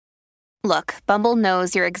Look, Bumble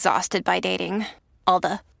knows you're exhausted by dating. All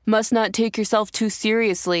the must not take yourself too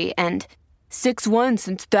seriously and 6'1"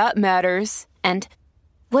 since that matters. And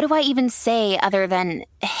what do I even say other than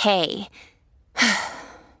hey?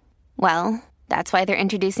 Well, that's why they're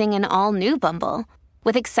introducing an all-new Bumble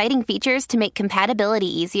with exciting features to make compatibility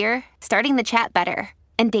easier, starting the chat better,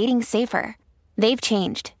 and dating safer. They've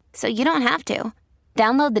changed, so you don't have to.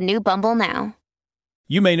 Download the new Bumble now.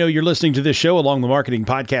 You may know you're listening to this show along the Marketing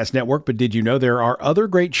Podcast Network, but did you know there are other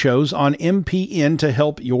great shows on MPN to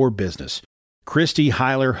help your business? Christy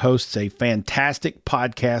Heiler hosts a fantastic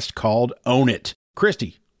podcast called Own It.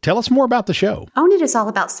 Christy, tell us more about the show. Own It is all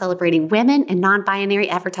about celebrating women and non-binary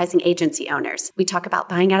advertising agency owners. We talk about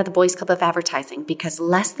buying out of the Boys Club of Advertising because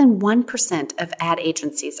less than 1% of ad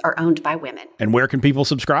agencies are owned by women. And where can people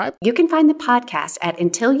subscribe? You can find the podcast at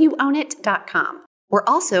untilyouownit.com. We're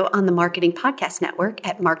also on the Marketing Podcast Network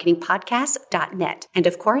at marketingpodcast.net. And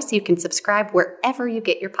of course, you can subscribe wherever you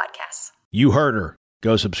get your podcasts. You heard her.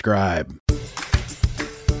 Go subscribe.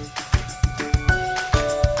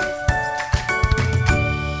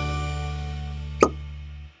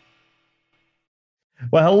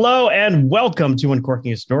 Well, hello and welcome to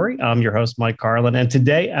Uncorking a Story. I'm your host, Mike Carlin, and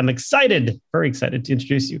today I'm very excited to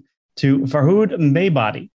introduce you to Farhud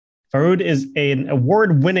Maybadi. Farhud is an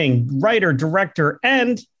award-winning writer, director,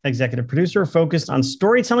 and executive producer focused on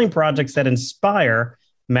storytelling projects that inspire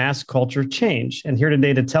mass culture change. And here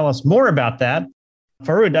today to tell us more about that,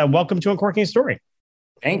 Farhud, welcome to Uncorking a Story.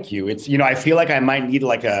 Thank you. It's, I feel like I might need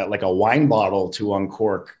like a wine bottle to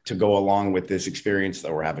uncork to go along with this experience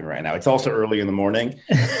that we're having right now. It's also early in the morning.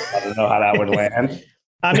 I don't know how that would land.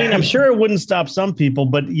 I mean, I'm sure it wouldn't stop some people,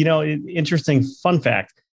 but interesting fun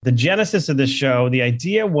fact. The genesis of this show, the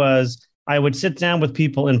idea was I would sit down with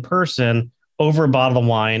people in person over a bottle of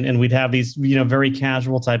wine and we'd have these, very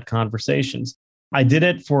casual type conversations. I did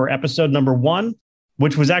it for episode number 1,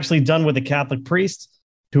 which was actually done with a Catholic priest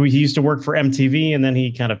who he used to work for MTV. And then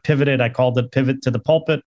he kind of pivoted. I called it Pivot to the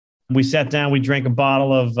Pulpit. We sat down, we drank a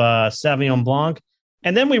bottle of Sauvignon Blanc.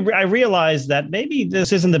 And then I realized that maybe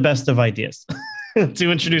this isn't the best of ideas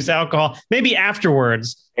to introduce alcohol, maybe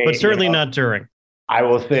afterwards, but certainly not during. I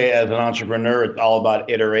will say as an entrepreneur, it's all about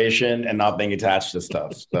iteration and not being attached to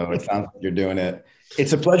stuff. So it sounds like you're doing it.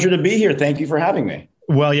 It's a pleasure to be here. Thank you for having me.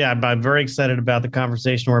 Well, yeah, I'm very excited about the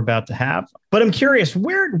conversation we're about to have. But I'm curious,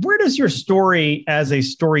 where does your story as a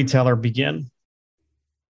storyteller begin?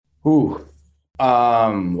 Wow.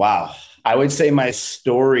 I would say my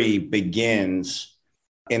story begins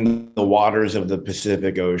in the waters of the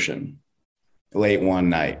Pacific Ocean late one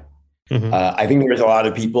night. Mm-hmm. I think there's a lot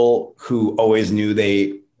of people who always knew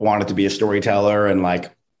they wanted to be a storyteller and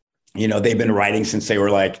they've been writing since they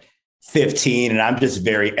were 15. And I'm just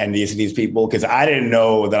very envious of these people because I didn't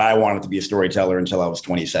know that I wanted to be a storyteller until I was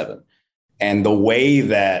 27. And the way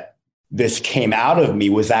that this came out of me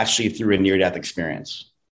was actually through a near-death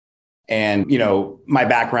experience. And, my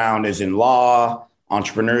background is in law,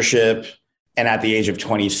 entrepreneurship. And at the age of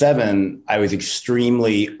 27, I was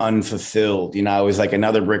extremely unfulfilled. I was like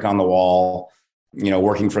another brick on the wall,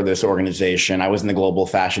 working for this organization. I was in the global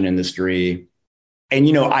fashion industry.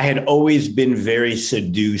 And, I had always been very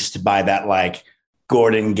seduced by that,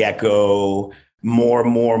 Gordon Gekko, more,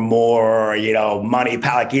 money,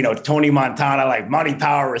 power, Tony Montana, money,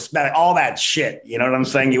 power, respect, all that shit. You know what I'm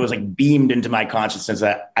saying? It was beamed into my consciousness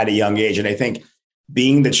at a young age. And I think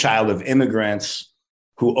being the child of immigrants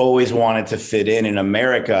who always wanted to fit in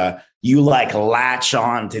America, you latch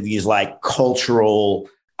on to these cultural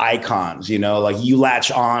icons, you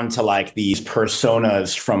latch on to these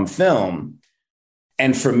personas from film.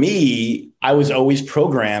 And for me, I was always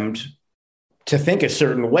programmed to think a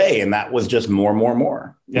certain way. And that was just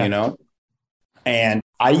more, yeah. And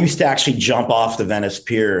I used to actually jump off the Venice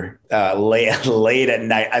Pier late at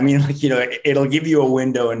night. I mean, it'll give you a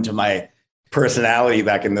window into my personality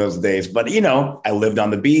back in those days. But, I lived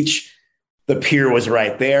on the beach. The pier was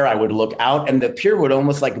right there. I would look out and the pier would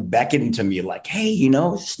almost beckon to me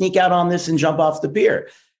hey, sneak out on this and jump off the pier.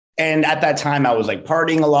 And at that time I was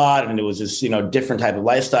partying a lot and it was this, different type of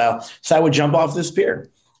lifestyle. So I would jump off this pier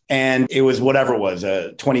and it was whatever it was,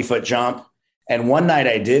 a 20-foot jump. And one night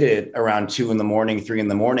I did it around 2 a.m, 3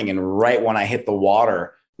 a.m. And right when I hit the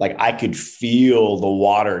water, I could feel the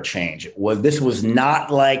water change. This was not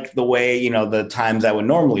the way, the times I would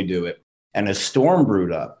normally do it. And a storm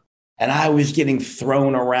brewed up and I was getting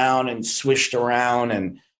thrown around and swished around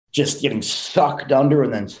and just getting sucked under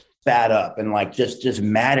and then spat up and just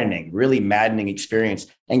really maddening experience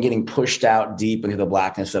and getting pushed out deep into the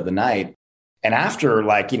blackness of the night. And after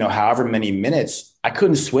however many minutes, I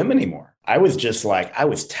couldn't swim anymore. I was just I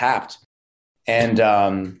was tapped. And,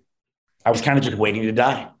 I was kind of just waiting to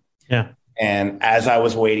die. Yeah. And as I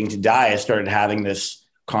was waiting to die, I started having this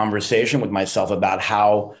conversation with myself about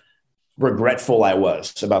how regretful I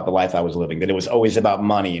was about the life I was living, that it was always about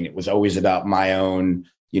money and it was always about my own,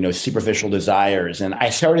 superficial desires. And I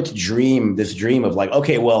started to dream this dream of like,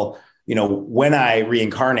 okay, well, when I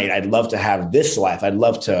reincarnate, I'd love to have this life. I'd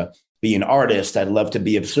love to be an artist. I'd love to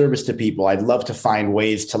be of service to people. I'd love to find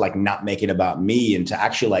ways to like not make it about me and to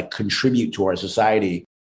actually like contribute to our society.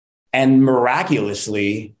 And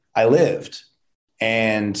miraculously, I lived.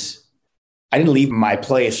 And I didn't leave my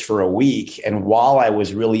place for a week. And while I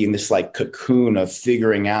was really in this like cocoon of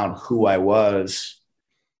figuring out who I was,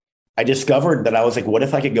 I discovered that I was like, what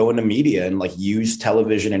if I could go into media and like use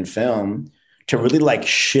television and film to really like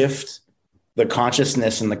shift the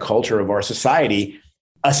consciousness and the culture of our society,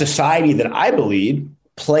 a society that I believe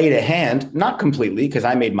played a hand, not completely because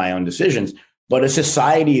I made my own decisions, but a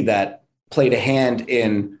society that played a hand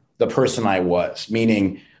in the person I was,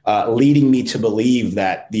 meaning leading me to believe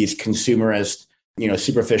that these consumerist,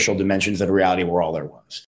 superficial dimensions of reality were all there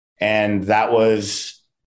was. And that was,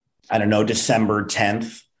 I don't know, December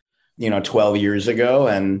 10th, 12 years ago.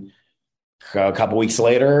 And a couple weeks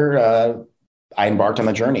later, I embarked on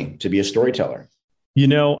the journey to be a storyteller.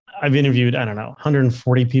 I've interviewed,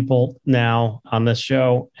 140 people now on this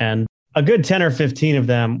show, and a good 10 or 15 of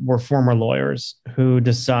them were former lawyers who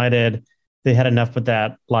decided they had enough with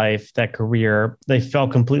that life, that career. They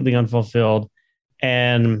felt completely unfulfilled.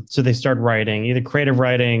 And so they started writing, either creative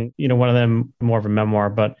writing, one of them more of a memoir,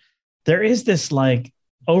 but there is this like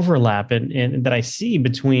overlap in that I see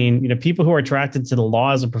between, people who are attracted to the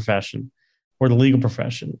law as a profession or the legal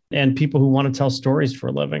profession and people who want to tell stories for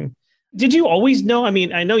a living. Did you always know? I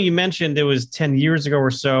mean, I know you mentioned it was 10 years ago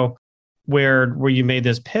or so where you made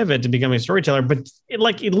this pivot to becoming a storyteller, but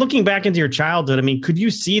looking back into your childhood, I mean, could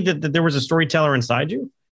you see that there was a storyteller inside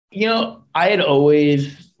you? I had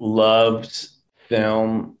always loved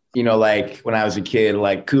film, like when I was a kid,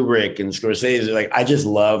 like Kubrick and Scorsese, like I just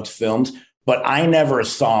loved films, but I never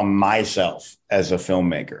saw myself as a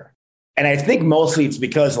filmmaker. And I think mostly it's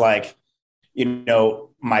because my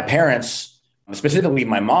parents, specifically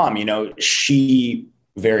my mom, she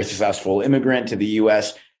very successful immigrant to the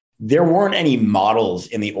US. There weren't any models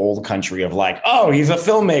in the old country of like, oh, he's a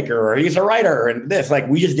filmmaker or he's a writer and this, like,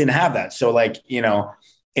 we just didn't have that. So in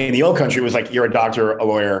the old country it was like, you're a doctor, a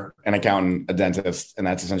lawyer, an accountant, a dentist, and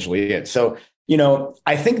that's essentially it. So,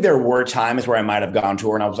 I think there were times where I might've gone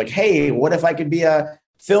to her and I was like, hey, what if I could be a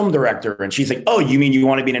film director? And she's like, oh, you mean you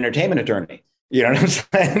want to be an entertainment attorney? You know what I'm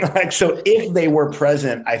saying? Like, so if they were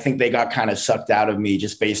present, I think they got kind of sucked out of me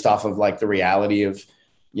just based off of like the reality of,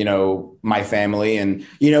 my family. And,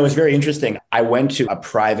 it was very interesting. I went to a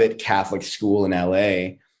private Catholic school in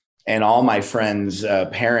LA and all my friends'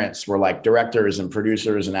 parents were like directors and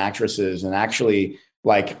producers and actresses. And actually,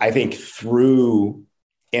 like, I think through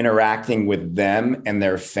interacting with them and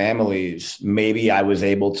their families, maybe I was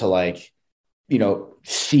able to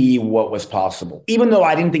see what was possible. Even though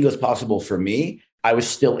I didn't think it was possible for me, I was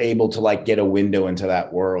still able to get a window into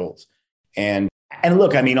that world. And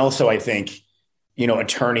look, I mean, also I think,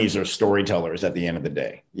 attorneys are storytellers at the end of the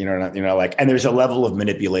day, and there's a level of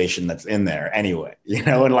manipulation that's in there anyway,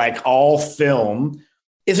 and all film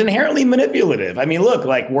is inherently manipulative. I mean, look,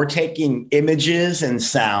 we're taking images and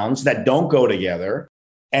sounds that don't go together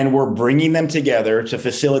and we're bringing them together to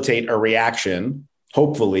facilitate a reaction,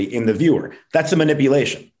 hopefully in the viewer. That's a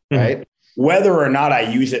manipulation, right? Whether or not I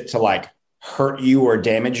use it to hurt you or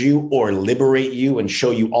damage you or liberate you and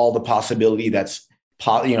show you all the possibility that's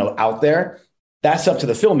out there, that's up to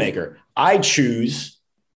the filmmaker. I choose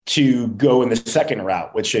to go in the second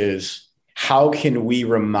route, which is how can we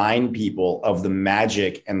remind people of the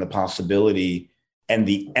magic and the possibility and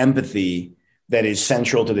the empathy that is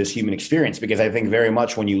central to this human experience? Because I think very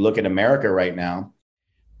much when you look at America right now,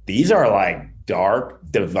 these are dark,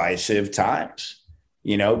 divisive times.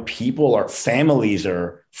 Families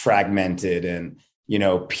are fragmented and,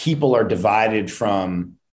 people are divided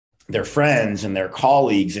from their friends and their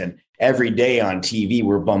colleagues. And every day on TV,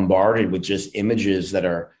 we're bombarded with just images that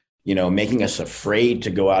are, making us afraid to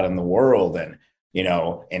go out in the world. And,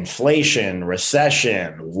 inflation,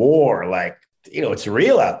 recession, war, it's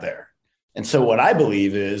real out there. And so what I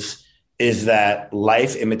believe is that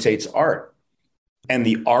life imitates art. And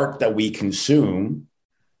the art that we consume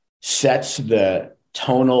sets the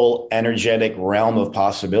tonal, energetic realm of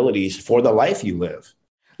possibilities for the life you live.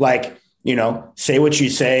 Say what you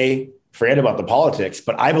say, forget about the politics,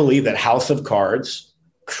 but I believe that House of Cards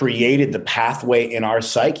created the pathway in our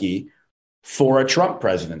psyche for a Trump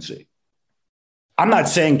presidency. I'm not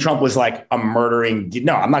saying Trump was like a murdering.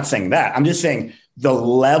 No, I'm not saying that. I'm just saying the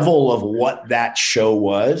level of what that show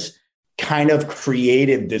was kind of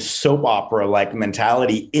created this soap opera like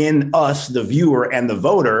mentality in us, the viewer and the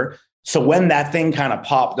voter. So when that thing kind of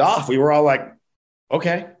popped off, we were all like,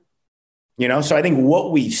 okay, so I think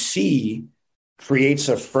what we see creates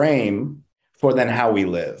a frame for then how we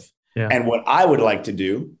live. Yeah. And what I would like to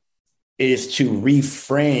do is to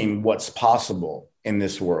reframe what's possible in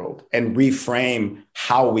this world and reframe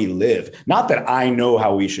how we live. Not that I know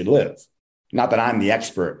how we should live, not that I'm the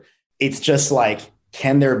expert. It's just like,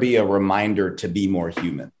 can there be a reminder to be more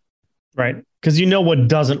human? Right. Because what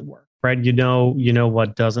doesn't work, right? You know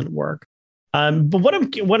what doesn't work. But what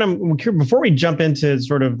I'm before we jump into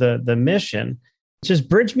sort of the mission, just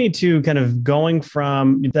bridge me to kind of going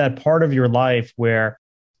from that part of your life where,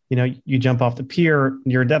 you jump off the pier,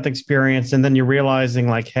 your death experience, and then you're realizing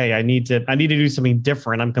like, hey, I need to do something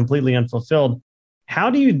different. I'm completely unfulfilled. How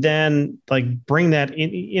do you then like bring that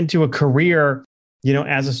into a career,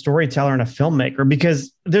 as a storyteller and a filmmaker?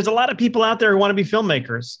 Because there's a lot of people out there who want to be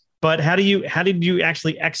filmmakers, but how did you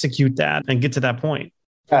actually execute that and get to that point?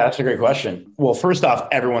 Yeah, that's a great question. Well, first off,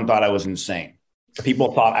 everyone thought I was insane.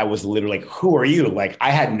 People thought I was literally like, who are you? Like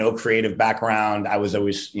I had no creative background. I was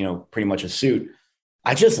always, pretty much a suit.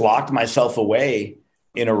 I just locked myself away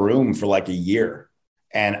in a room for like a year.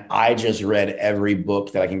 And I just read every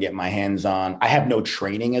book that I can get my hands on. I have no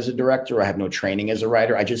training as a director. I have no training as a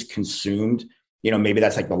writer. I just consumed, maybe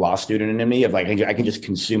that's like the law student in me of like, I can just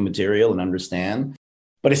consume material and understand.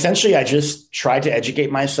 But essentially, I just tried to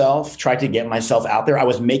educate myself, tried to get myself out there. I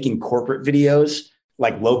was making corporate videos,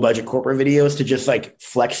 like low budget corporate videos to just like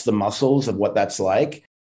flex the muscles of what that's like.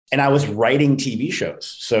 And I was writing TV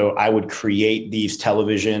shows. So I would create these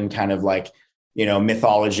television kind of like,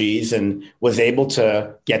 mythologies and was able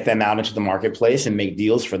to get them out into the marketplace and make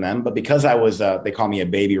deals for them. But because I was, they call me a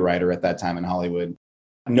baby writer at that time in Hollywood,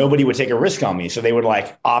 nobody would take a risk on me. So they would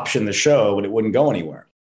like option the show, but it wouldn't go anywhere.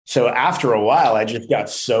 So after a while, I just got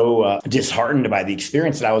so disheartened by the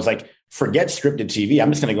experience that I was like, forget scripted TV.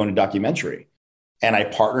 I'm just going to go into documentary. And I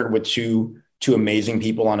partnered with two amazing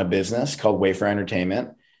people on a business called Wayfair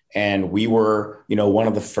Entertainment. And we were, one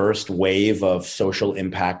of the first wave of social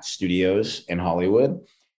impact studios in Hollywood.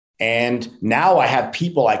 And now I have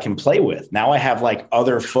people I can play with. Now I have like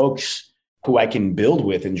other folks who I can build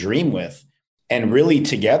with and dream with. And really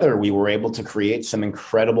together, we were able to create some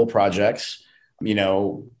incredible projects,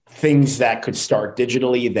 things that could start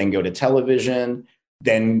digitally, then go to television,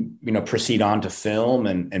 then, proceed on to film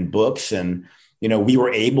and books. And, we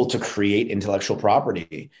were able to create intellectual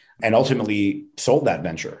property and ultimately sold that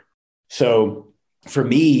venture. So for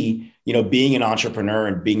me, being an entrepreneur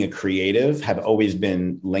and being a creative have always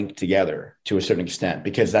been linked together to a certain extent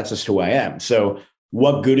because that's just who I am. So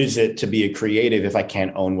what good is it to be a creative if I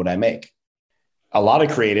can't own what I make? A lot of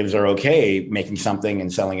creatives are okay making something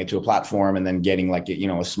and selling it to a platform and then getting like,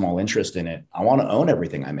 a small interest in it. I want to own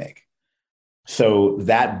everything I make. So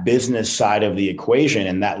that business side of the equation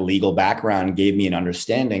and that legal background gave me an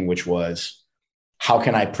understanding, which was, how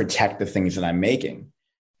can I protect the things that I'm making?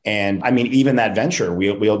 And I mean, even that venture,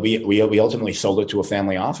 we ultimately sold it to a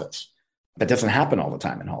family office. That doesn't happen all the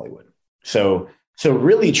time in Hollywood. So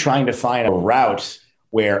really trying to find a route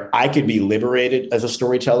where I could be liberated as a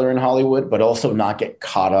storyteller in Hollywood, but also not get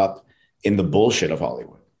caught up in the bullshit of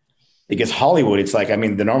Hollywood. Because Hollywood, it's like,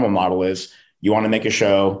 the normal model is you want to make a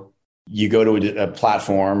show, you go to a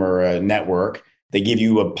platform or a network, they give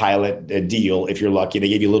you a pilot a deal. If you're lucky, they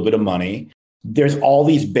give you a little bit of money. There's all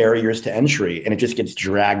these barriers to entry and it just gets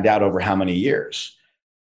dragged out over how many years.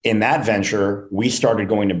 In that venture, we started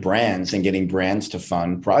going to brands and getting brands to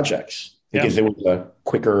fund projects because it was a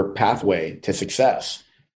quicker pathway to success.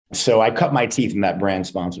 So I cut my teeth in that brand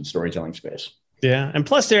sponsored storytelling space. Yeah. And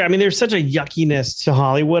plus there's such a yuckiness to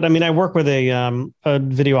Hollywood. I work with a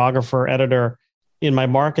videographer, editor in my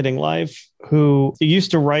marketing life who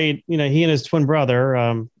used to write, he and his twin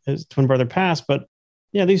brother passed, but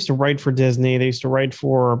they used to write for Disney. They used to write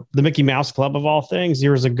for the Mickey Mouse Club of all things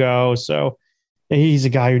years ago. So he's a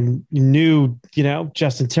guy who knew,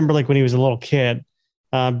 Justin Timberlake when he was a little kid,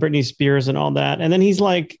 Britney Spears and all that. And then he's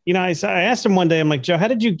like, I asked him one day, I'm like, Joe, how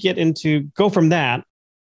did you go from that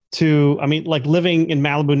to, living in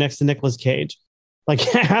Malibu next to Nicolas Cage? Like,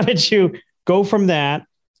 how did you go from that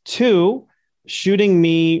to shooting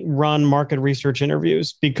me run market research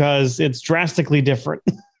interviews? Because it's drastically different.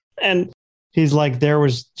 And he's like, there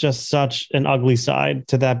was just such an ugly side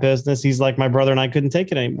to that business. He's like, my brother and I couldn't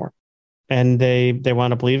take it anymore. And they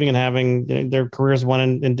wound up leaving and having their careers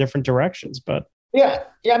went in different directions. But yeah.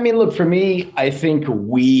 Look, for me, I think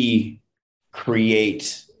we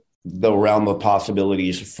create the realm of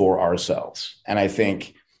possibilities for ourselves. And I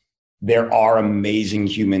think there are amazing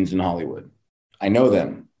humans in Hollywood. I know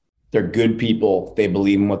them. They're good people. They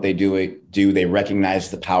believe in what they do. They recognize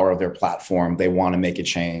the power of their platform. They want to make a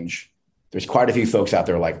change. There's quite a few folks out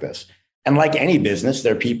there like this. And like any business,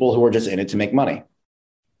 there are people who are just in it to make money.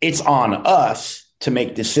 It's on us to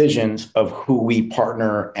make decisions of who we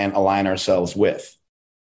partner and align ourselves with.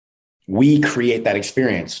 We create that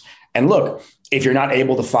experience. And look, if you're not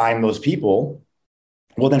able to find those people,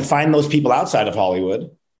 well, then find those people outside of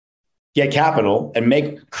Hollywood, get capital,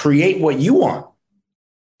 and create what you want.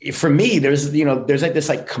 For me, there's like this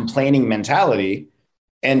like complaining mentality.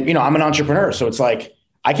 And, I'm an entrepreneur. So it's like,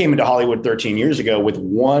 I came into Hollywood 13 years ago with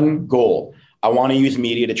one goal. I want to use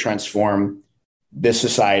media to transform this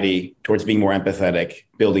society towards being more empathetic,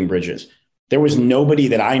 building bridges. There was nobody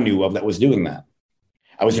that I knew of that was doing that.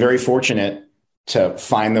 I was very fortunate to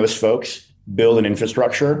find those folks, build an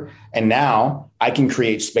infrastructure, and now I can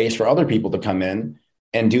create space for other people to come in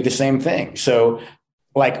and do the same thing. So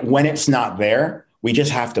like when it's not there, we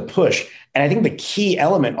just have to push. And I think the key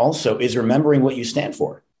element also is remembering what you stand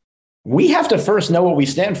for. We have to first know what we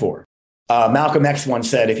stand for. Malcolm X once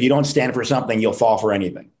said, if you don't stand for something, you'll fall for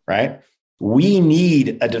anything, right? We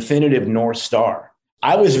need a definitive North Star.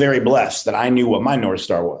 I was very blessed that I knew what my North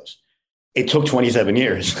Star was. It took 27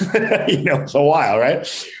 years. It's a while, right?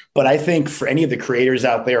 But I think for any of the creators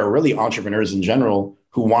out there, or really entrepreneurs in general,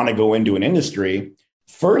 who want to go into an industry,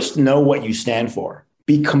 first know what you stand for.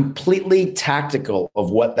 Be completely tactical of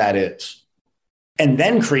what that is. And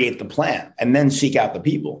then create the plan and then seek out the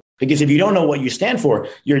people. Because if you don't know what you stand for,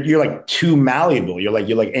 you're like too malleable. You're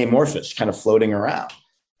like amorphous, kind of floating around.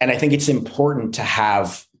 And I think it's important to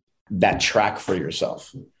have that track for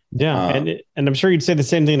yourself. Yeah. And I'm sure you'd say the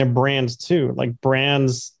same thing to brands too, like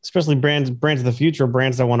brands, especially brands of the future,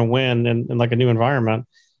 brands that want to win in like a new environment.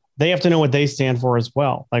 They have to know what they stand for as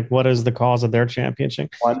well. Like what is the cause of their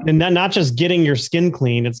championship? And not just getting your skin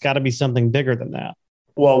clean. It's got to be something bigger than that.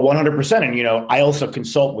 Well, 100%. And, I also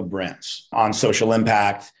consult with brands on social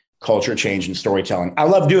impact, culture change, and storytelling. I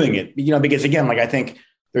love doing it, because again, like I think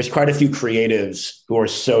there's quite a few creatives who are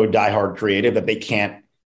so diehard creative that they can't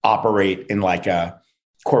operate in like a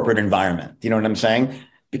corporate environment. You know what I'm saying?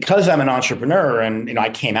 Because I'm an entrepreneur and I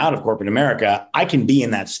came out of corporate America, I can be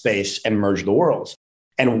in that space and merge the worlds.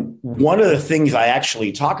 And one of the things I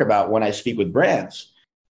actually talk about when I speak with brands,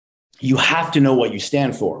 you have to know what you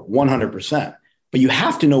stand for, 100%. But you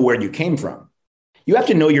have to know where you came from. You have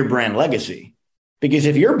to know your brand legacy. Because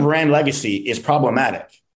if your brand legacy is problematic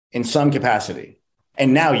in some capacity,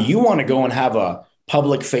 and now you want to go and have a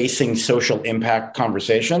public-facing social impact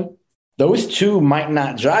conversation, those two might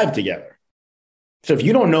not jive together. So if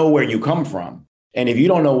you don't know where you come from, and if you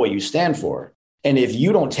don't know what you stand for, and if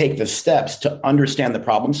you don't take the steps to understand the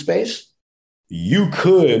problem space, you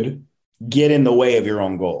could get in the way of your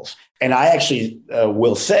own goals. And I actually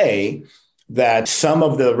will say that some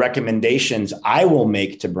of the recommendations I will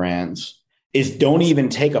make to brands is don't even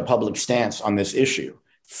take a public stance on this issue.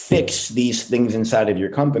 Fix these things inside of your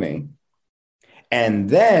company. And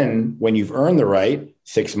then when you've earned the right,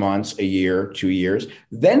 6 months, a year, 2 years,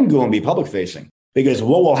 then go and be public facing. Because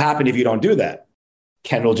what will happen if you don't do that?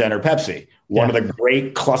 Kendall Jenner, Pepsi, one of the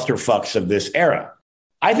great clusterfucks of this era.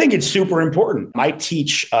 I think it's super important. I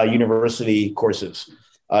teach university courses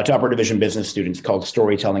to upper division business students called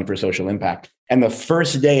Storytelling for Social Impact. And the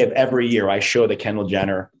first day of every year, I show the Kendall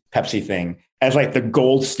Jenner Pepsi thing as like the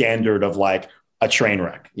gold standard of like a train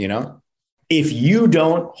wreck, If you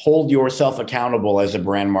don't hold yourself accountable as a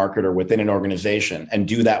brand marketer within an organization and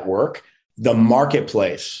do that work, the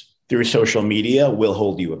marketplace through social media will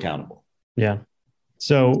hold you accountable. Yeah.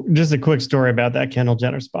 So just a quick story about that Kendall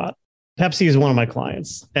Jenner spot. Pepsi is one of my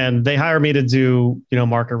clients and they hired me to do,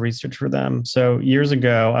 market research for them. So years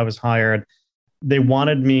ago, I was hired. They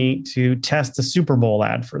wanted me to test a Super Bowl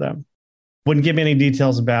ad for them. Wouldn't give me any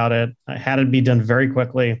details about it. I had it be done very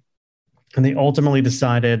quickly. And they ultimately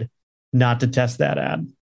decided not to test that ad.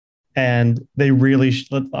 And they really,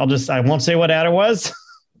 I won't say what ad it was.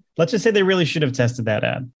 Let's just say they really should have tested that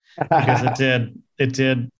ad because it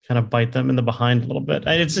did kind of bite them in the behind a little bit.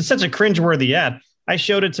 And it's such a cringeworthy ad. I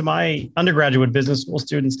showed it to my undergraduate business school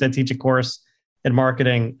students that teach a course in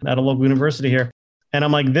marketing at a local university here. And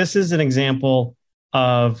I'm like, this is an example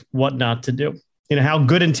of what not to do. How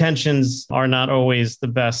good intentions are not always the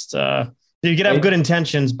best. You can have good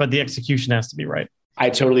intentions, but the execution has to be right. I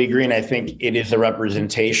totally agree. And I think it is a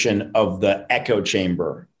representation of the echo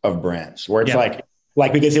chamber of brands where it's like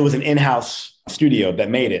because it was an in-house studio that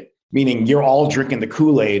made it, meaning you're all drinking the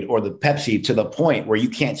Kool-Aid or the Pepsi to the point where you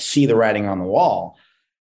can't see the writing on the wall.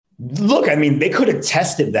 look, I mean, they could have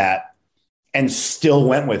tested that and still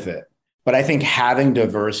went with it. But I think having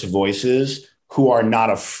diverse voices who are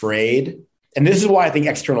not afraid, and this is why I think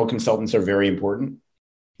external consultants are very important.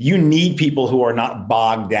 You need people who are not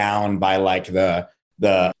bogged down by like the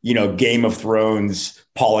Game of Thrones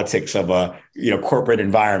politics of a corporate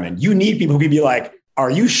environment. You need people who can be like,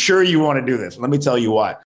 are you sure you want to do this? Let me tell you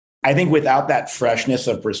what. I think without that freshness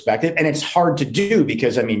of perspective, and it's hard to do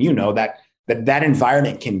because I mean, that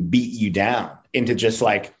environment can beat you down into just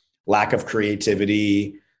like lack of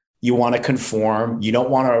creativity. You want to conform. You don't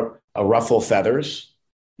want to ruffle feathers,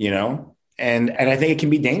 and I think it can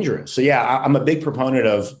be dangerous. So yeah, I'm a big proponent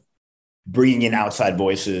of bringing in outside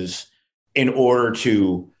voices in order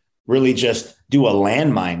to really just do a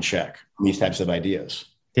landmine check on these types of ideas.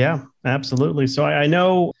 Yeah, absolutely. So I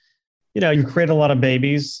know, you create a lot of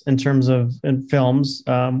babies in terms of in films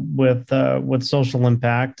with social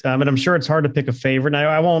impact, and I'm sure it's hard to pick a favorite.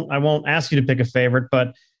 I won't ask you to pick a favorite,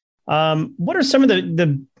 but what are some of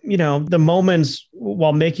the moments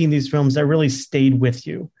while making these films that really stayed with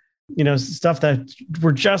you? Stuff that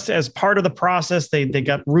were just as part of the process, they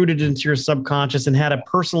got rooted into your subconscious and had a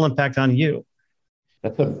personal impact on you.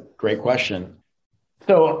 That's a great question.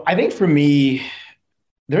 So I think for me,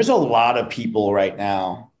 there's a lot of people right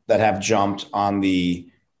now that have jumped on the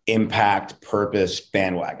impact purpose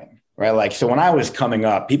bandwagon, right? Like, so when I was coming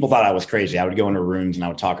up, people thought I was crazy. I would go into rooms and I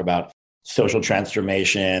would talk about social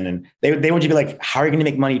transformation, and they would just be like, how are you going to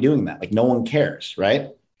make money doing that? Like, no one cares, right?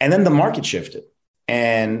 And then the market shifted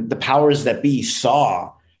and the powers that be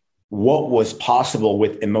saw what was possible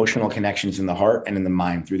with emotional connections in the heart and in the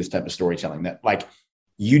mind through this type of storytelling, that like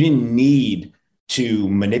you didn't need to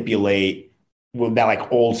manipulate with that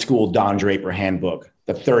like old school Don Draper handbook,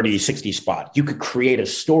 the 30-60 spot. You could create a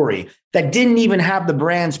story that didn't even have the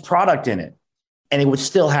brand's product in it, and it would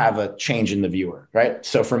still have a change in the viewer, right?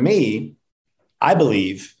 So for me, I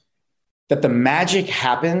believe that the magic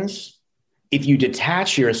happens if you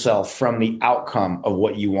detach yourself from the outcome of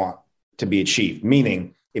what you want to be achieved.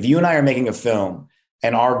 Meaning, if you and I are making a film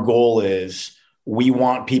and our goal is we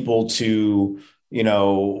want people to,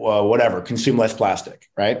 consume less plastic,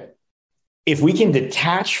 right? If we can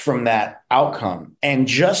detach from that outcome and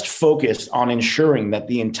just focus on ensuring that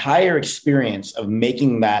the entire experience of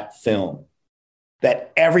making that film,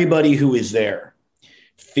 that everybody who is there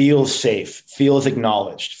feels safe, feels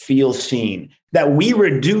acknowledged, feels seen, that we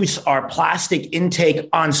reduce our plastic intake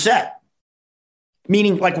on set,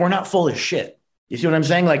 meaning like we're not full of shit. You see what I'm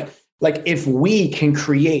saying? Like if we can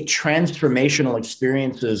create transformational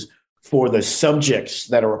experiences for the subjects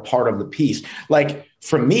that are a part of the piece, like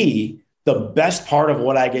for me, the best part of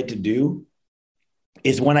what I get to do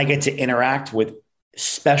is when I get to interact with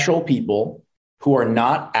special people who are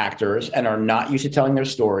not actors and are not used to telling their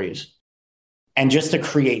stories, and just to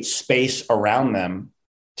create space around them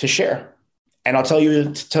to share. And I'll tell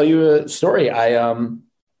you a story.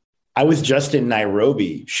 I was just in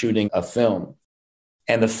Nairobi shooting a film,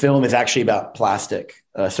 and the film is actually about plastic,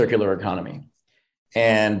 circular economy.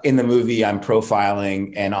 And in the movie, I'm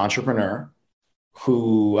profiling an entrepreneur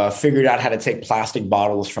who figured out how to take plastic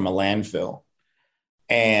bottles from a landfill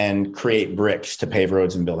and create bricks to pave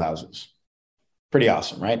roads and build houses. Pretty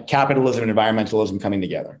awesome, right? Capitalism and environmentalism coming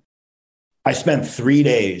together. I spent 3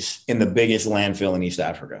 days in the biggest landfill in East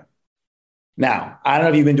Africa. Now, I don't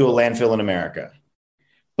know if you've been to a landfill in America,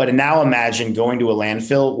 but now imagine going to a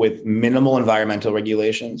landfill with minimal environmental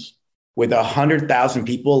regulations, with 100,000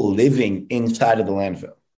 people living inside of the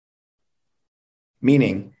landfill.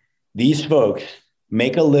 Meaning, these folks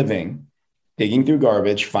make a living digging through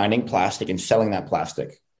garbage, finding plastic and selling that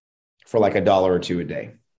plastic for like $1 or $2 a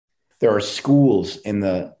day. There are schools in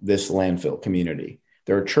this landfill community.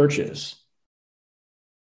 There are churches.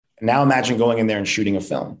 Now imagine going in there and shooting a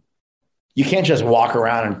film. You can't just walk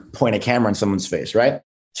around and point a camera in someone's face, right?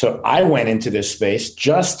 So I went into this space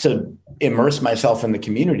just to immerse myself in the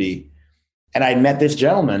community. And I met this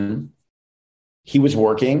gentleman. He was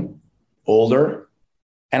working, older,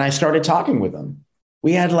 and I started talking with him.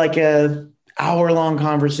 We had like an hour-long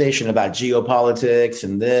conversation about geopolitics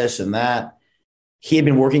and this and that. He had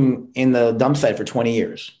been working in the dump site for 20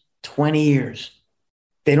 years. 20 years.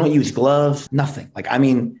 They don't use gloves, nothing.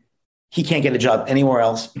 He can't get a job anywhere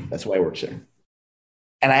else. That's why he works there.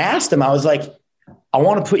 And I asked him, I was like, I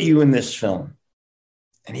want to put you in this film.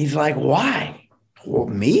 And he's like, why? Well,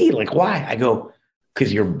 me? Like, why? I go,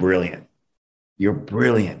 because you're brilliant. You're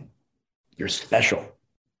brilliant. You're special.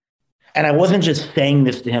 And I wasn't just saying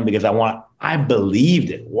this to him because I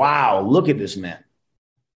believed it. Wow, look at this man.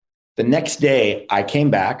 The next day I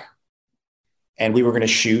came back and we were going to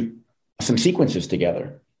shoot some sequences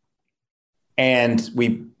together. And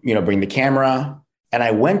we, bring the camera, and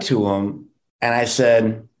I went to him and I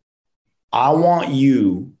said, I want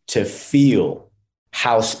you to feel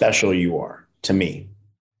how special you are to me.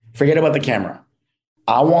 Forget about the camera.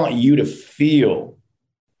 I want you to feel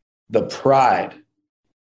the pride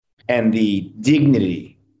and the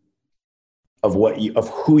dignity of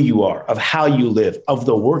who you are, of how you live, of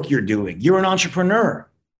the work you're doing. You're an entrepreneur.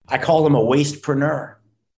 I call them a wastepreneur.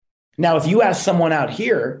 Now, if you ask someone out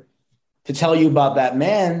here to tell you about that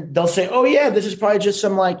man, they'll say, oh yeah, this is probably just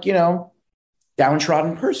some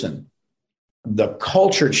downtrodden person. The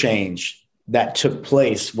culture change that took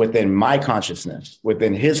place within my consciousness,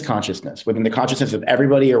 within his consciousness, within the consciousness of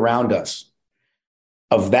everybody around us,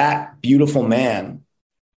 of that beautiful man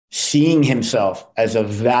seeing himself as a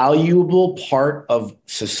valuable part of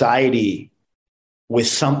society with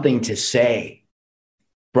something to say.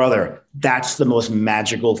 Brother, that's the most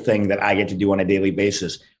magical thing that I get to do on a daily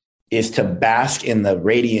basis, is to bask in the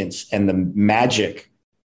radiance and the magic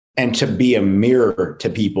and to be a mirror to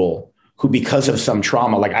people who, because of some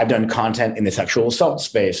trauma, like I've done content in the sexual assault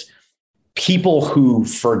space, people who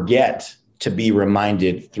forget to be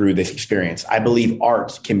reminded through this experience. I believe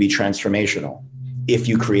art can be transformational if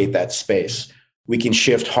you create that space. We can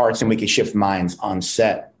shift hearts and we can shift minds on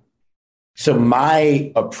set. So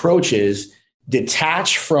my approach is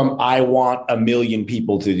detach from, I want 1 million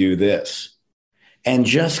people to do this, and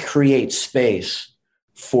just create space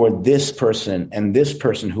for this person and this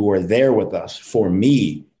person who are there with us, for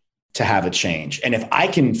me to have a change. And if I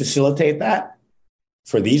can facilitate that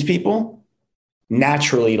for these people,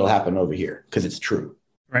 naturally it'll happen over here because it's true.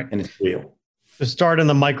 Right. And it's real. To start in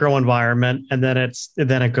the micro environment, and then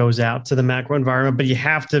it goes out to the macro environment, but you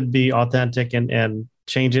have to be authentic and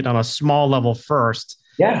change it on a small level first.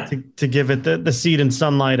 Yeah. To give it the seed and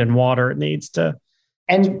sunlight and water it needs to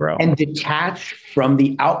grow. And detach from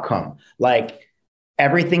the outcome. Like,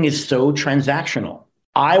 everything is so transactional.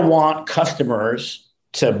 I want customers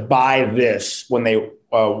to buy this when they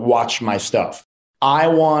watch my stuff. I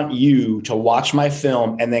want you to watch my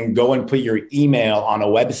film and then go and put your email on a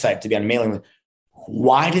website to be on a mailing list.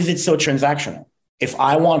 Why is it so transactional? If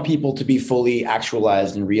I want people to be fully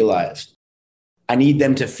actualized and realized, I need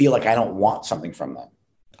them to feel like I don't want something from them.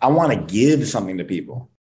 I want to give something to people.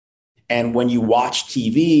 And when you watch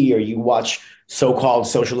TV or you watch so-called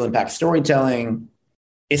social impact storytelling,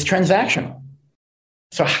 it's transactional.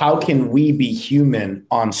 So how can we be human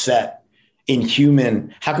on set?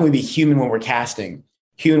 How can we be human when we're casting,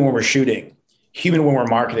 human when we're shooting, human when we're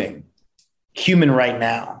marketing, human right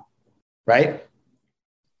now, right?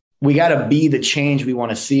 We got to be the change we want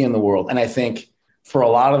to see in the world. And I think for a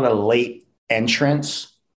lot of the late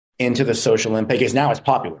entrants into the social impact, because now it's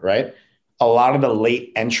popular, right? A lot of the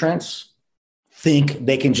late entrants think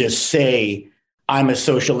they can just say, I'm a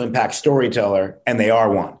social impact storyteller, and they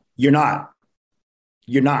are one. You're not.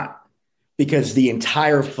 You're not. Because the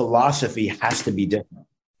entire philosophy has to be different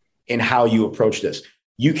in how you approach this.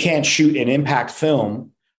 You can't shoot an impact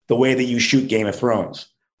film the way that you shoot Game of Thrones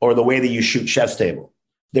or the way that you shoot Chef's Table.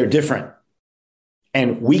 They're different.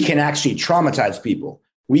 And we can actually traumatize people.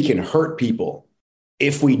 We can hurt people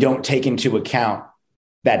if we don't take into account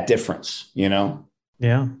that difference,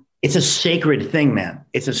 Yeah. It's a sacred thing, man.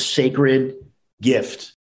 It's a sacred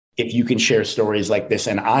gift if you can share stories like this.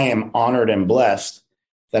 And I am honored and blessed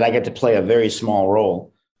that I get to play a very small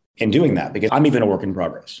role in doing that, because I'm even a work in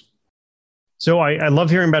progress. So I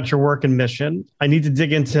love hearing about your work and mission. I need to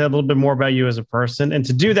dig into a little bit more about you as a person. And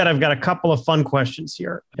to do that, I've got a couple of fun questions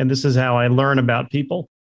here. And this is how I learn about people.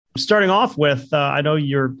 Starting off with, I know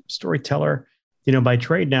you're a storyteller, by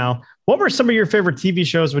trade now. What were some of your favorite TV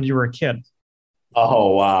shows when you were a kid?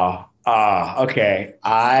 Oh, wow. Okay.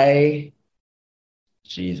 When I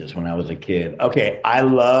was a kid. Okay. I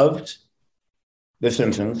loved The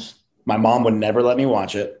Simpsons. My mom would never let me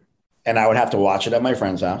watch it, and I would have to watch it at my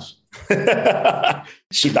friend's house.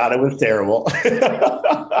 She thought it was terrible.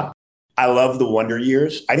 I love The Wonder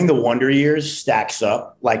Years. I think The Wonder Years stacks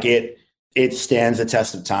up. Like it stands the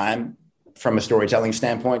test of time from a storytelling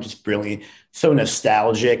standpoint, just brilliant, so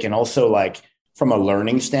nostalgic. And also, like, from a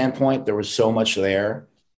learning standpoint, there was so much there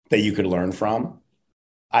that you could learn from.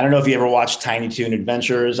 I don't know if you ever watched Tiny Toon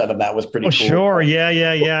Adventures. I thought that was pretty cool. Sure. Yeah.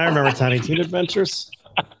 I remember Tiny Toon Adventures.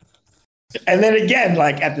 And then again,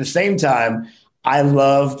 like, at the same time, I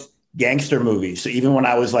loved gangster movies. So even when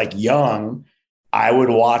I was like young, I would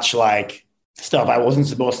watch like stuff I wasn't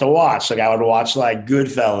supposed to watch. Like, I would watch like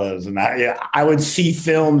Goodfellas, and I would see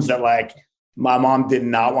films that like my mom did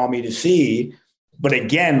not want me to see. But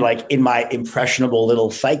again, like, in my impressionable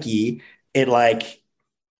little psyche, it like,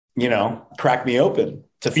 cracked me open.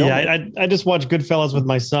 to film. Yeah, I just watched Goodfellas with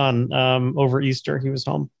my son over Easter. He was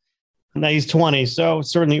home. Now he's 20, so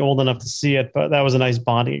certainly old enough to see it, but that was a nice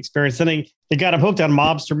bonding experience. Then they got him hooked on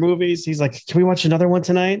mobster movies. He's like, can we watch another one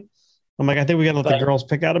tonight? I'm like, I think we got to let the girls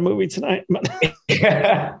pick out a movie tonight.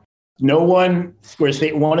 No one,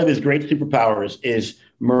 Scorsese, one of his great superpowers is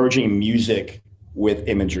merging music with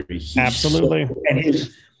imagery. Absolutely. And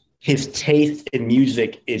his taste in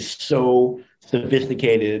music is so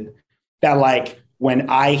sophisticated that, like, when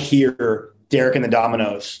I hear Derek and the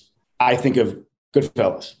Dominoes, I think of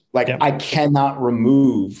Goodfellas. Like, I cannot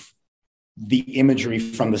remove the imagery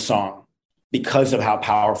from the song because of how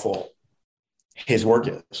powerful his work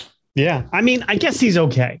is. Yeah. I mean, I guess he's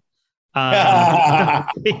okay.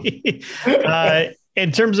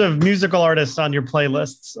 In terms of musical artists on your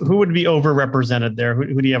playlists, who would be overrepresented there?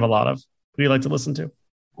 Who do you have a lot of? Who do you like to listen to?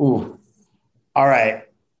 Ooh. All right.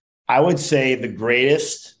 I would say the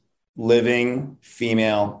greatest living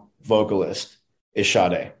female vocalist is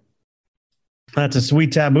Sade. That's a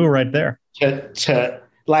sweet taboo right there. And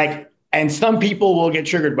some people will get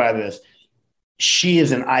triggered by this. She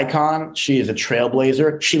is an icon. She is a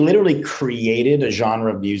trailblazer. She literally created a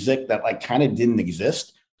genre of music that, like, kind of didn't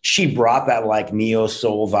exist. She brought that, like, neo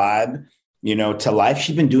soul vibe, to life.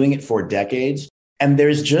 She's been doing it for decades. And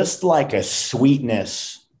there's just, like, a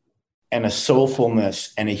sweetness and a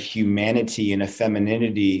soulfulness and a humanity and a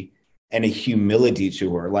femininity and a humility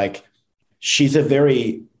to her. Like, she's a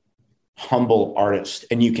very humble artist,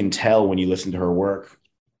 and you can tell when you listen to her work.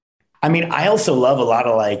 I mean, I also love a lot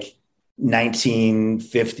of, like,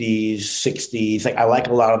 1950s, 60s. Like, I like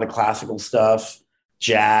a lot of the classical stuff,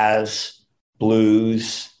 jazz,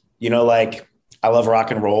 blues, like, I love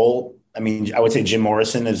rock and roll. I mean, I would say Jim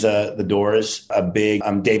Morrison is The Doors, a big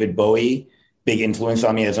David Bowie, big influence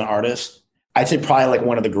on me as an artist. I'd say probably, like,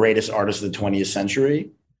 one of the greatest artists of the 20th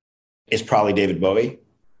century is probably David Bowie,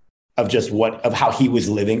 of how he was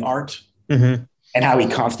living art. Mm-hmm. And how he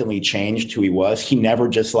constantly changed who he was. He never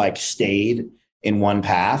just, like, stayed in one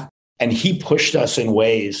path. And he pushed us in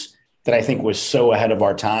ways that I think was so ahead of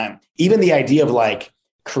our time. Even the idea of, like,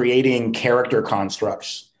 creating character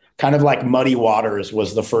constructs, kind of like Muddy Waters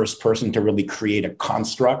was the first person to really create a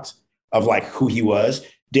construct of, like, who he was.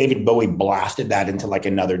 David Bowie blasted that into, like,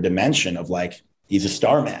 another dimension of, like, he's a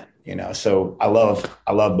star man, So I love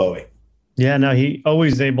Bowie. Yeah, no, he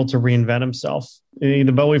always able to reinvent himself. The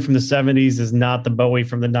Bowie from the 70s is not the Bowie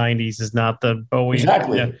from the 90s, is not the Bowie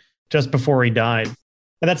just before he died.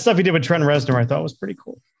 And that stuff he did with Trent Reznor, I thought was pretty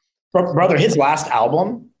cool. Brother, his last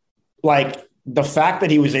album, like, the fact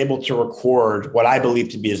that he was able to record what I believe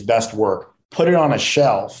to be his best work, put it on a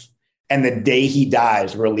shelf, and the day he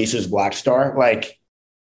dies, releases Black Star, like,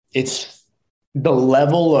 it's the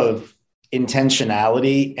level of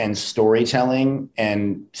intentionality and storytelling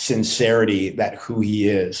and sincerity that who he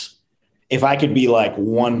is. If I could be, like,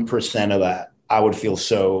 1% of that, I would feel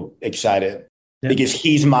so excited because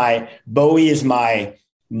Bowie is my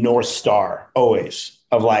North Star always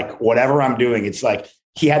of, like, whatever I'm doing. It's like,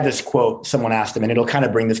 he had this quote, someone asked him, and it'll kind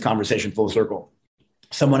of bring this conversation full circle.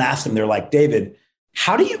 Someone asked him, they're like, David,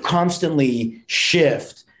 how do you constantly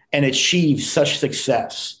shift and achieve such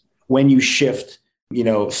success when you shift,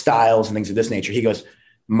 styles and things of this nature? He goes,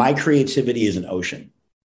 my creativity is an ocean,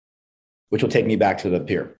 which will take me back to the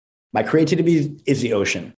pier. My creativity is the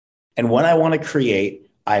ocean. And when I want to create,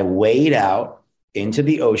 I wade out into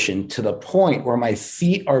the ocean to the point where my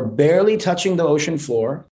feet are barely touching the ocean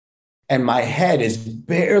floor and my head is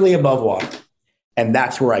barely above water. And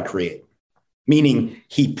that's where I create. Meaning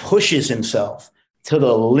he pushes himself to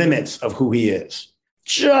the limits of who he is,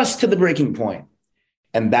 just to the breaking point.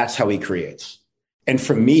 And that's how he creates. And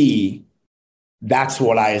for me, that's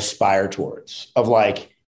what I aspire towards, of,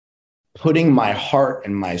 like, putting my heart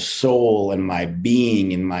and my soul and my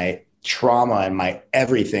being and my trauma and my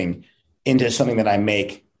everything into something that I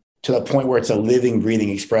make, to the point where it's a living, breathing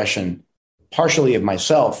expression, partially of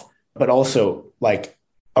myself, but also, like,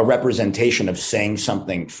 a representation of saying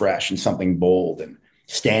something fresh and something bold and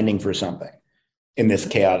standing for something in this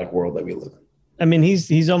chaotic world that we live in. I mean,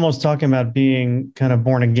 he's almost talking about being kind of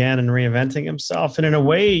born again and reinventing himself. And in a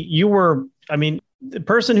way, the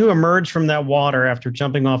person who emerged from that water after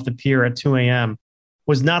jumping off the pier at 2 a.m.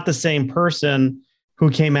 was not the same person who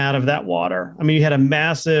came out of that water. I mean, you had a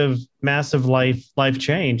massive, massive life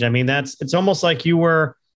change. I mean, it's almost like you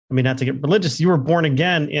were, not to get religious, you were born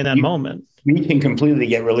again in that moment. We can completely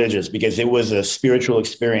get religious because it was a spiritual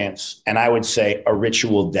experience, and I would say a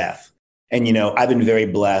ritual death. And, I've been very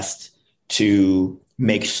blessed to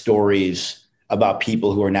make stories about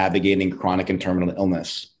people who are navigating chronic and terminal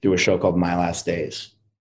illness through a show called My Last Days.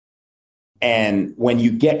 And when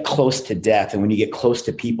you get close to death and when you get close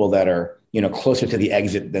to people that are, closer to the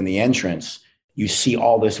exit than the entrance, you see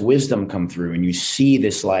all this wisdom come through and you see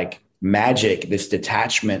this like magic, this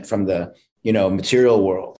detachment from the, material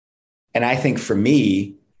world. And I think for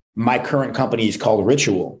me, my current company is called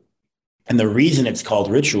Ritual. And the reason it's called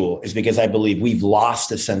Ritual is because I believe we've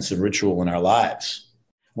lost a sense of ritual in our lives.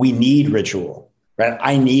 We need ritual, right?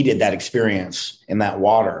 I needed that experience in that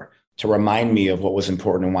water to remind me of what was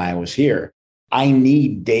important and why I was here. I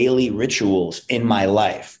need daily rituals in my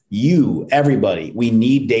life. You, everybody, we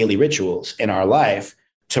need daily rituals in our life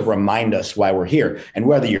to remind us why we're here. And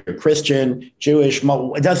whether you're Christian, Jewish,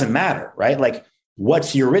 it doesn't matter, right? Like,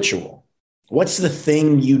 what's your ritual? What's the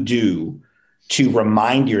thing you do to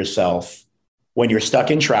remind yourself when you're stuck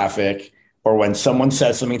in traffic or when someone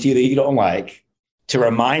says something to you that you don't like, to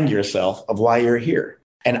remind yourself of why you're here?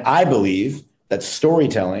 And I believe that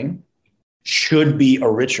storytelling should be a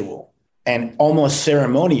ritual and almost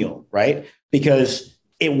ceremonial, right? Because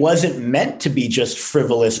it wasn't meant to be just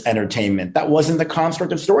frivolous entertainment. That wasn't the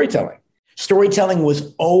construct of storytelling. Storytelling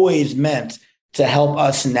was always meant to help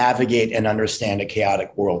us navigate and understand a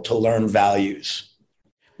chaotic world, to learn values.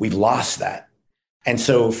 We've lost that. And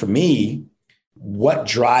so for me, what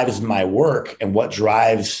drives my work and what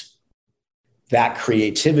drives that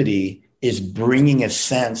creativity is bringing a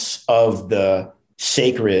sense of the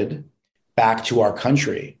sacred back to our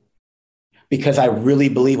country. Because I really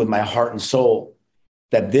believe with my heart and soul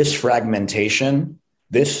that this fragmentation,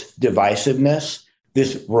 this divisiveness,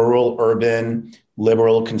 this rural, urban,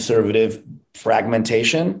 liberal, conservative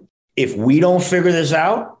fragmentation, if we don't figure this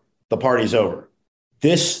out, the party's over.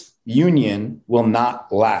 This union will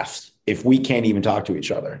not last if we can't even talk to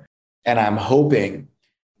each other. And I'm hoping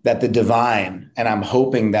that the divine, and I'm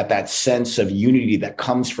hoping that that sense of unity that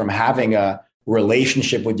comes from having a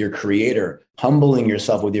relationship with your creator, humbling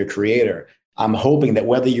yourself with your creator, I'm hoping that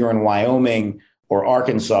whether you're in Wyoming or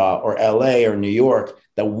Arkansas or LA or New York,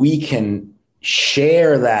 that we can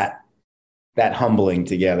share that humbling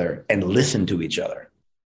together and listen to each other.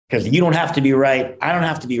 Because you don't have to be right. I don't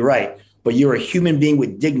have to be right. But you're a human being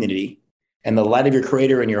with dignity and the light of your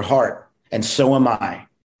creator in your heart. And so am I.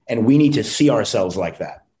 And we need to see ourselves like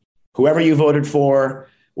that. Whoever you voted for,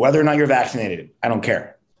 whether or not you're vaccinated, I don't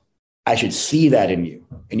care. I should see that in you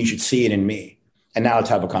and you should see it in me. And now let's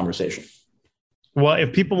have a conversation. Well,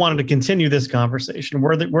 if people wanted to continue this conversation,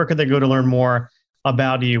 where could they go to learn more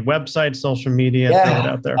about you? Website, social media, throw it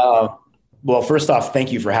out there. Well, first off,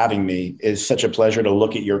 thank you for having me. It's such a pleasure to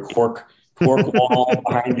look at your cork wall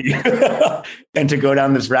behind you and to go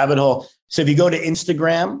down this rabbit hole. So if you go to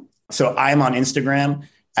Instagram, so I'm on Instagram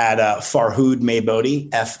at Farhood Meybodi,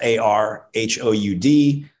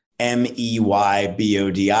 FARHOUD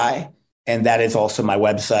MEYBODI. And that is also my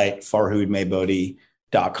website,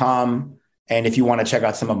 farhoodmeybodi.com. And if you want to check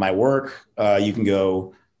out some of my work, you can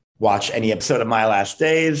go watch any episode of My Last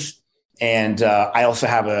Days. And I also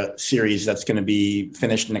have a series that's going to be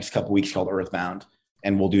finished in the next couple of weeks called Earthbound.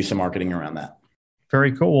 And we'll do some marketing around that.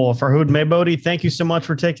 Very cool. Farhood Meybodi, thank you so much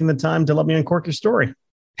for taking the time to let me uncork your story.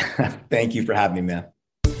 Thank you for having me, man.